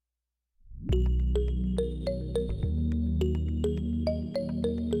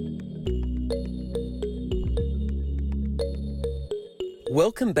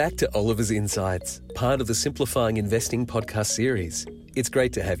Welcome back to Oliver's Insights, part of the Simplifying Investing podcast series. It's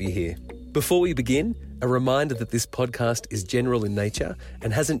great to have you here. Before we begin, a reminder that this podcast is general in nature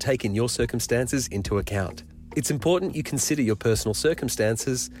and hasn't taken your circumstances into account. It's important you consider your personal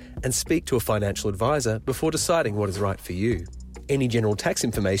circumstances and speak to a financial advisor before deciding what is right for you. Any general tax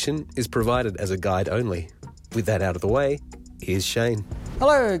information is provided as a guide only. With that out of the way, here's Shane.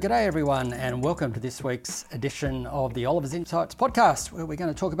 Hello, g'day everyone, and welcome to this week's edition of the Oliver's Insights podcast, where we're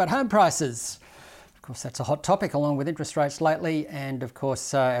going to talk about home prices. Of course, that's a hot topic along with interest rates lately, and of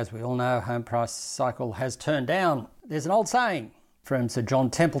course, as we all know, home price cycle has turned down. There's an old saying from Sir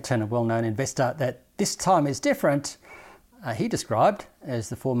John Templeton, a well-known investor, that this time is different. He described as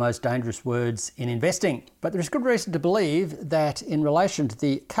the four most dangerous words in investing. But there is good reason to believe that in relation to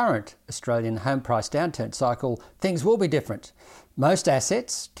the current Australian home price downturn cycle, things will be different. Most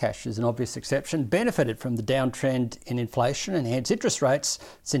assets, cash is an obvious exception, benefited from the downtrend in inflation and hence interest rates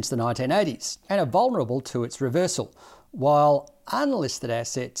since the 1980s and are vulnerable to its reversal. While unlisted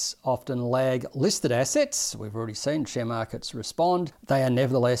assets often lag listed assets, we've already seen share markets respond, they are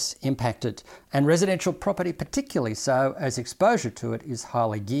nevertheless impacted, and residential property particularly so, as exposure to it is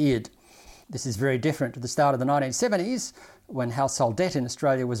highly geared. This is very different to the start of the 1970s, when household debt in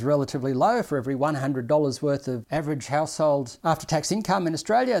Australia was relatively low. For every $100 worth of average household after-tax income in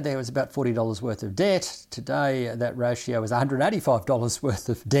Australia, there was about $40 worth of debt. Today, that ratio is $185 worth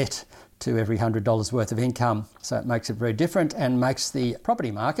of debt to every $100 worth of income. So it makes it very different and makes the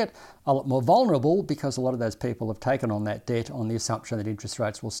property market a lot more vulnerable because a lot of those people have taken on that debt on the assumption that interest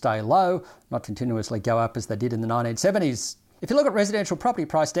rates will stay low, not continuously go up as they did in the 1970s. If you look at residential property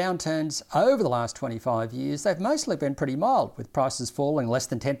price downturns over the last 25 years, they've mostly been pretty mild, with prices falling less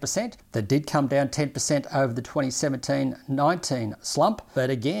than 10%. They did come down 10% over the 2017-19 slump,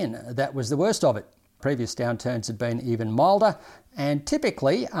 but again, that was the worst of it. Previous downturns had been even milder, and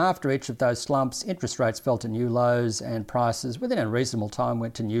typically, after each of those slumps, interest rates fell to new lows and prices within a reasonable time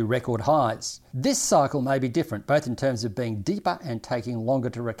went to new record highs. This cycle may be different, both in terms of being deeper and taking longer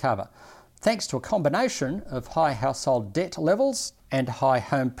to recover, thanks to a combination of high household debt levels and high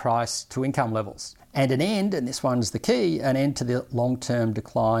home price to income levels. And an end, and this one's the key, an end to the long-term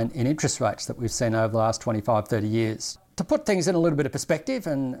decline in interest rates that we've seen over the last 25, 30 years. To put things in a little bit of perspective,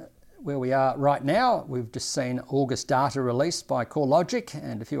 and where we are right now, we've just seen August data released by CoreLogic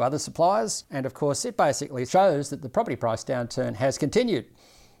and a few other suppliers, and of course it basically shows that the property price downturn has continued.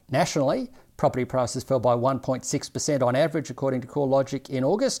 Nationally, property prices fell by 1.6% on average, according to CoreLogic, in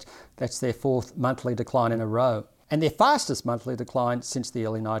August. That's their fourth monthly decline in a row, and their fastest monthly decline since the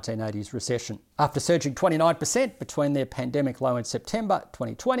early 1980s recession. After surging 29% between their pandemic low in September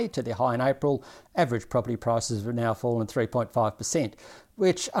 2020 to their high in April, average property prices have now fallen 3.5%,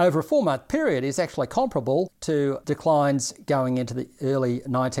 which over a 4-month period is actually comparable to declines going into the early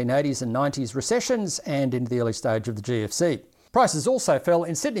 1980s and 90s recessions and into the early stage of the GFC. Prices also fell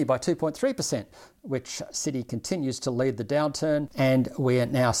in Sydney by 2.3%, which city continues to lead the downturn, and we are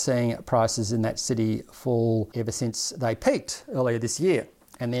now seeing prices in that city fall ever since they peaked earlier this year,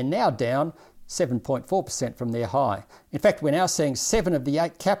 and they're now down 7.4% from their high. In fact, we're now seeing 7 of the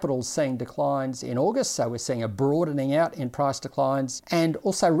 8 capitals seeing declines in August, so we're seeing a broadening out in price declines, and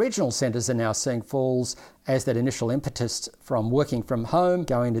also regional centres are now seeing falls as that initial impetus from working from home,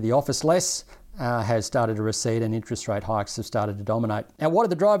 going to the office less, has started to recede and interest rate hikes have started to dominate. Now, what are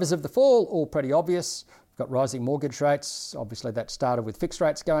the drivers of the fall? All pretty obvious. We've got rising mortgage rates. Obviously, that started with fixed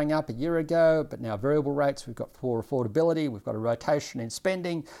rates going up a year ago, but now variable rates. We've got poor affordability. We've got a rotation in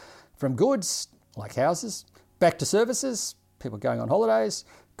spending from goods, like houses, back to services, people going on holidays,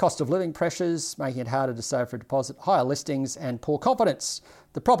 cost of living pressures, making it harder to save for a deposit, higher listings, and poor confidence.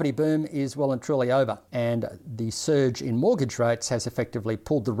 The property boom is well and truly over, and the surge in mortgage rates has effectively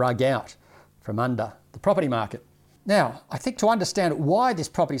pulled the rug out from under the property market. Now, I think to understand why this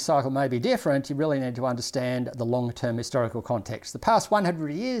property cycle may be different, you really need to understand the long-term historical context. The past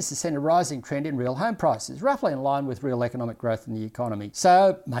 100 years has seen a rising trend in real home prices, roughly in line with real economic growth in the economy.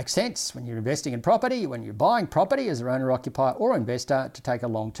 So, it makes sense when you're investing in property, when you're buying property as an owner-occupier or investor, to take a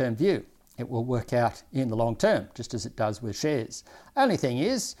long-term view. It will work out in the long term, just as it does with shares. Only thing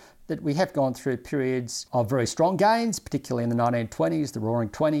is that we have gone through periods of very strong gains, particularly in the 1920s, the Roaring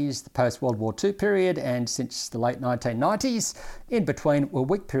Twenties, the post-World War II period, and since the late 1990s. In between were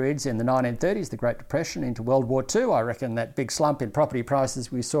weak periods in the 1930s, the Great Depression, into World War II. I reckon that big slump in property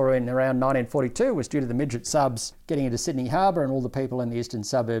prices we saw in around 1942 was due to the midget subs getting into Sydney Harbour and all the people in the eastern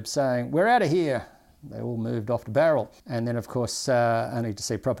suburbs saying, "We're out of here. They all moved off the barrel. And then, of course, only to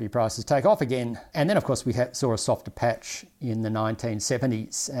see property prices take off again. And then, of course, we saw a softer patch in the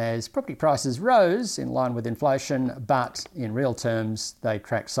 1970s as property prices rose in line with inflation, but in real terms, they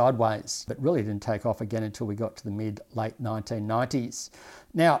tracked sideways. But really didn't take off again until we got to the mid-late 1990s.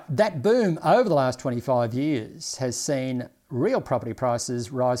 Now, that boom over the last 25 years has seen real property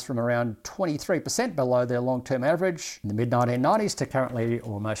prices rise from around 23% below their long-term average in the mid-1990s to currently,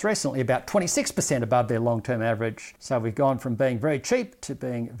 or most recently, about 26% above their long-term average. So we've gone from being very cheap to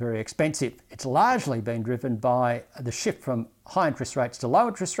being very expensive. It's largely been driven by the shift from high interest rates to low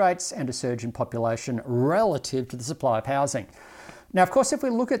interest rates and a surge in population relative to the supply of housing. Now, of course, if we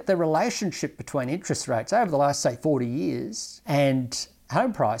look at the relationship between interest rates over the last, say, 40 years and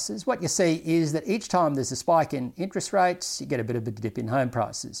home prices, what you see is that each time there's a spike in interest rates, you get a bit of a dip in home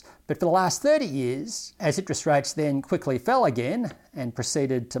prices. But for the last 30 years, as interest rates then quickly fell again and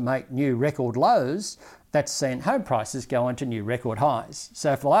proceeded to make new record lows, that's seen home prices go on to new record highs.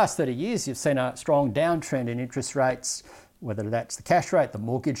 So for the last 30 years, you've seen a strong downtrend in interest rates, whether that's the cash rate, the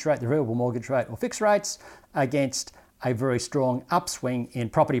mortgage rate, the variable mortgage rate, or fixed rates, against a very strong upswing in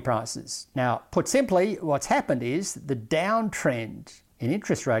property prices. Now, put simply, what's happened is the downtrend in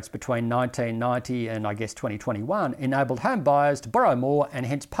interest rates between 1990 and I guess 2021 enabled home buyers to borrow more and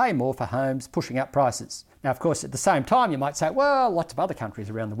hence pay more for homes, pushing up prices. Now, of course, at the same time, you might say, well, lots of other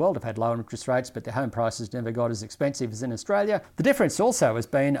countries around the world have had lower interest rates, but their home prices never got as expensive as in Australia. The difference also has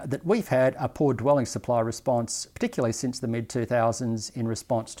been that we've had a poor dwelling supply response, particularly since the mid-2000s in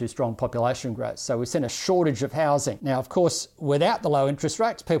response to strong population growth. So we've seen a shortage of housing. Now, of course, without the low interest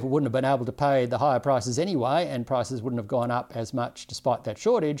rates, people wouldn't have been able to pay the higher prices anyway, and prices wouldn't have gone up as much despite that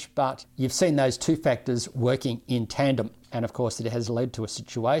shortage. But you've seen those two factors working in tandem. And of course, it has led to a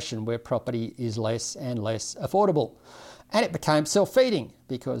situation where property is less and less affordable. And it became self-feeding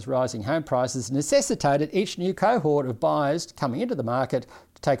because rising home prices necessitated each new cohort of buyers coming into the market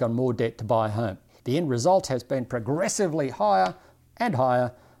to take on more debt to buy a home. The end result has been progressively higher and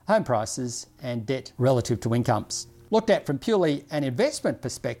higher home prices and debt relative to incomes. Looked at from purely an investment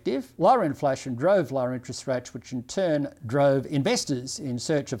perspective, lower inflation drove lower interest rates, which in turn drove investors in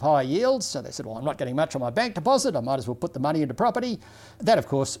search of higher yields. So they said, well, I'm not getting much on my bank deposit, I might as well put the money into property. That, of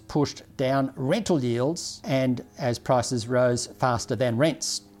course, pushed down rental yields, and as prices rose faster than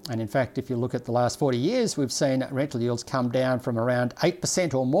rents. And in fact, if you look at the last 40 years, we've seen rental yields come down from around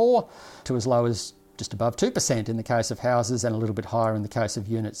 8% or more to as low as just above 2% in the case of houses and a little bit higher in the case of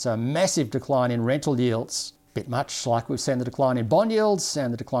units. So a massive decline in rental yields. Bit much like we've seen the decline in bond yields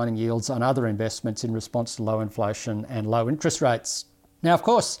and the declining yields on other investments in response to low inflation and low interest rates. Now, of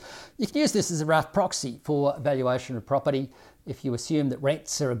course, you can use this as a rough proxy for valuation of property. If you assume that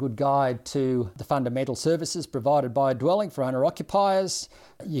rents are a good guide to the fundamental services provided by a dwelling for owner-occupiers,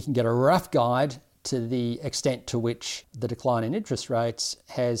 you can get a rough guide to the extent to which the decline in interest rates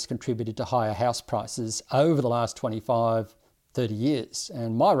has contributed to higher house prices over the last 25, 30 years.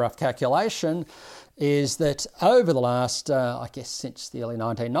 And my rough calculation is that over the last, since the early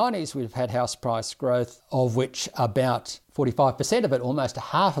 1990s, we've had house price growth, of which about 45% of it, almost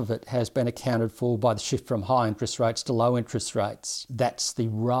half of it, has been accounted for by the shift from high interest rates to low interest rates. That's the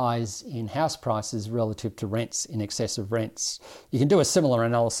rise in house prices relative to rents in excess of rents. You can do a similar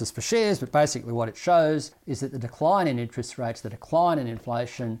analysis for shares, but basically what it shows is that the decline in interest rates, the decline in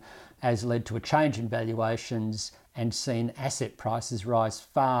inflation, has led to a change in valuations and seen asset prices rise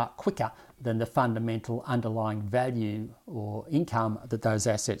far quicker than the fundamental underlying value or income that those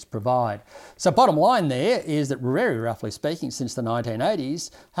assets provide. So bottom line there is that, very roughly speaking, since the 1980s,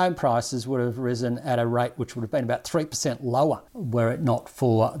 home prices would have risen at a rate which would have been about 3% lower were it not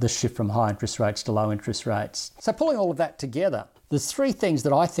for the shift from high interest rates to low interest rates. So pulling all of that together, there's three things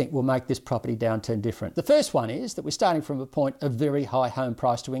that I think will make this property downturn different. The first one is that we're starting from a point of very high home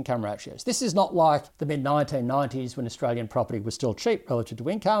price to income ratios. This is not like the mid-1990s when Australian property was still cheap relative to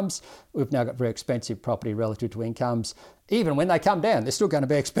incomes. We've now got very expensive property relative to incomes. Even when they come down, they're still going to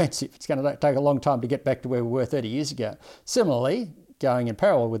be expensive. It's going to take a long time to get back to where we were 30 years ago. Similarly, going in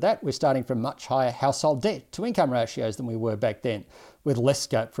parallel with that, we're starting from much higher household debt to income ratios than we were back then, with less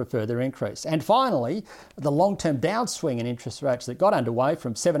scope for a further increase. And finally, the long-term downswing in interest rates that got underway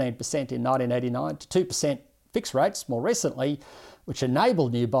from 17% in 1989 to 2% fixed rates more recently, which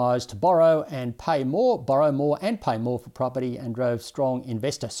enabled new buyers to borrow and pay more, borrow more and pay more for property, and drove strong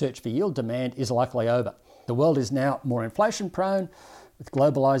investor search for yield demand, is likely over. The world is now more inflation prone, with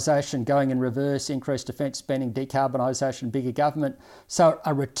globalisation going in reverse, increased defence spending, decarbonisation, bigger government. So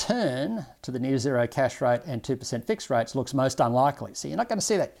a return to the near zero cash rate and 2% fixed rates looks most unlikely. So you're not going to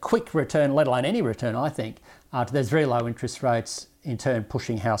see that quick return, let alone any return, I think, to those very low interest rates in turn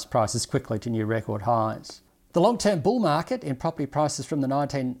pushing house prices quickly to new record highs. The long-term bull market in property prices from the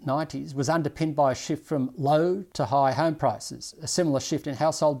 1990s was underpinned by a shift from low to high home prices, a similar shift in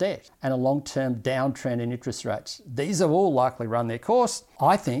household debt, and a long-term downtrend in interest rates. These have all likely run their course.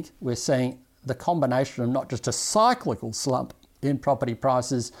 I think we're seeing the combination of not just a cyclical slump in property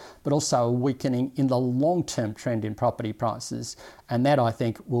prices, but also a weakening in the long-term trend in property prices. And that, I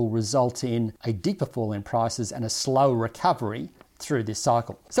think, will result in a deeper fall in prices and a slow recovery through this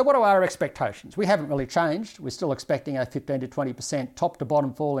cycle. So what are our expectations? We haven't really changed. We're still expecting a 15 to 20% top to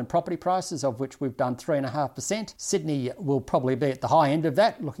bottom fall in property prices, of which we've done 3.5%. Sydney will probably be at the high end of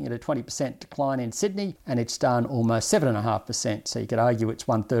that, looking at a 20% decline in Sydney, and it's done almost 7.5%. So you could argue it's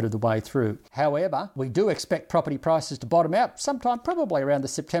 1/3 of the way through. However, we do expect property prices to bottom out sometime probably around the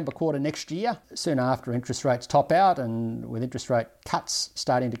September quarter next year, soon after interest rates top out and with interest rate cuts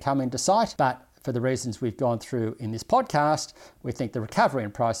starting to come into sight. But for the reasons we've gone through in this podcast, we think the recovery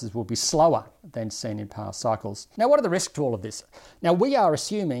in prices will be slower than seen in past cycles. Now, what are the risks to all of this? Now, we are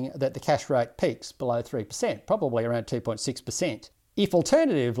assuming that the cash rate peaks below 3%, probably around 2.6%. If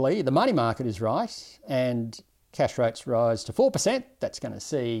alternatively the money market is right and cash rates rise to 4%, that's going to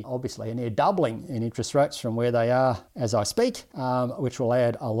see obviously a near doubling in interest rates from where they are as I speak, which will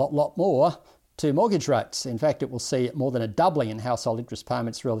add a lot more to mortgage rates. In fact, it will see more than a doubling in household interest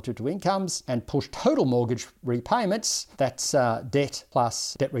payments relative to incomes and push total mortgage repayments, that's debt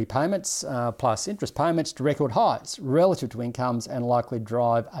plus debt repayments plus interest payments, to record highs relative to incomes, and likely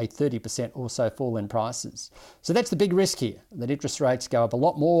drive a 30% or so fall in prices. So that's the big risk here, that interest rates go up a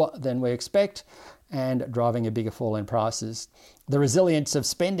lot more than we expect and driving a bigger fall in prices. The resilience of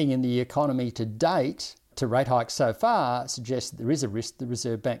spending in the economy to date to rate hikes so far suggests that there is a risk the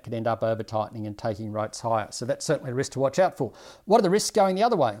Reserve Bank could end up over-tightening and taking rates higher. So that's certainly a risk to watch out for. What are the risks going the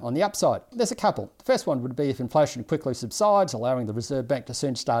other way, on the upside? There's a couple. The first one would be if inflation quickly subsides, allowing the Reserve Bank to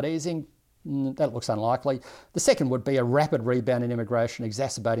soon start easing. That looks unlikely. The second would be a rapid rebound in immigration,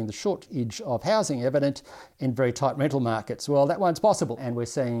 exacerbating the shortage of housing evident in very tight rental markets. Well, that one's possible, and we're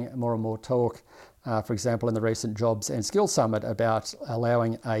seeing more and more talk, for example, in the recent Jobs and Skills Summit, about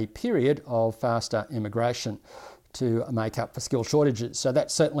allowing a period of faster immigration to make up for skill shortages. So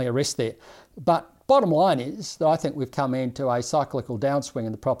that's certainly a risk there. But bottom line is that I think we've come into a cyclical downswing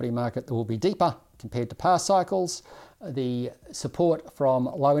in the property market that will be deeper compared to past cycles. The support from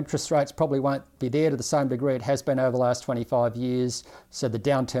low interest rates probably won't be there to the same degree it has been over the last 25 years. So the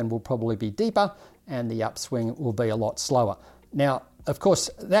downturn will probably be deeper and the upswing will be a lot slower. Now, of course,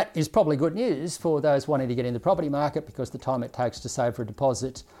 that is probably good news for those wanting to get in the property market, because the time it takes to save for a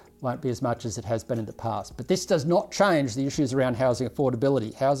deposit won't be as much as it has been in the past. But this does not change the issues around housing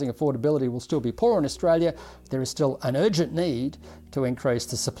affordability. Housing affordability will still be poor in Australia. There is still an urgent need to increase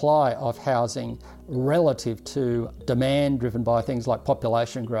the supply of housing relative to demand driven by things like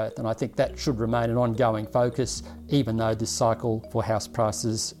population growth. And I think that should remain an ongoing focus, even though this cycle for house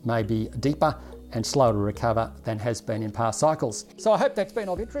prices may be deeper and slower to recover than has been in past cycles. So I hope that's been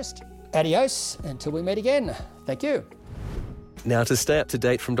of interest. Adios until we meet again. Thank you. Now, to stay up to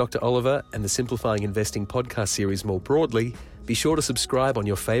date from Dr. Oliver and the Simplifying Investing podcast series more broadly, be sure to subscribe on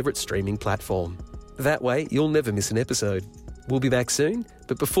your favourite streaming platform. That way, you'll never miss an episode. We'll be back soon,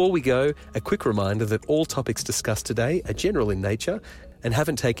 but before we go, a quick reminder that all topics discussed today are general in nature and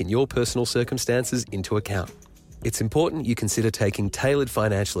haven't taken your personal circumstances into account. It's important you consider taking tailored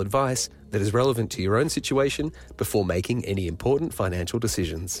financial advice that is relevant to your own situation before making any important financial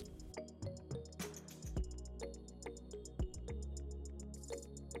decisions.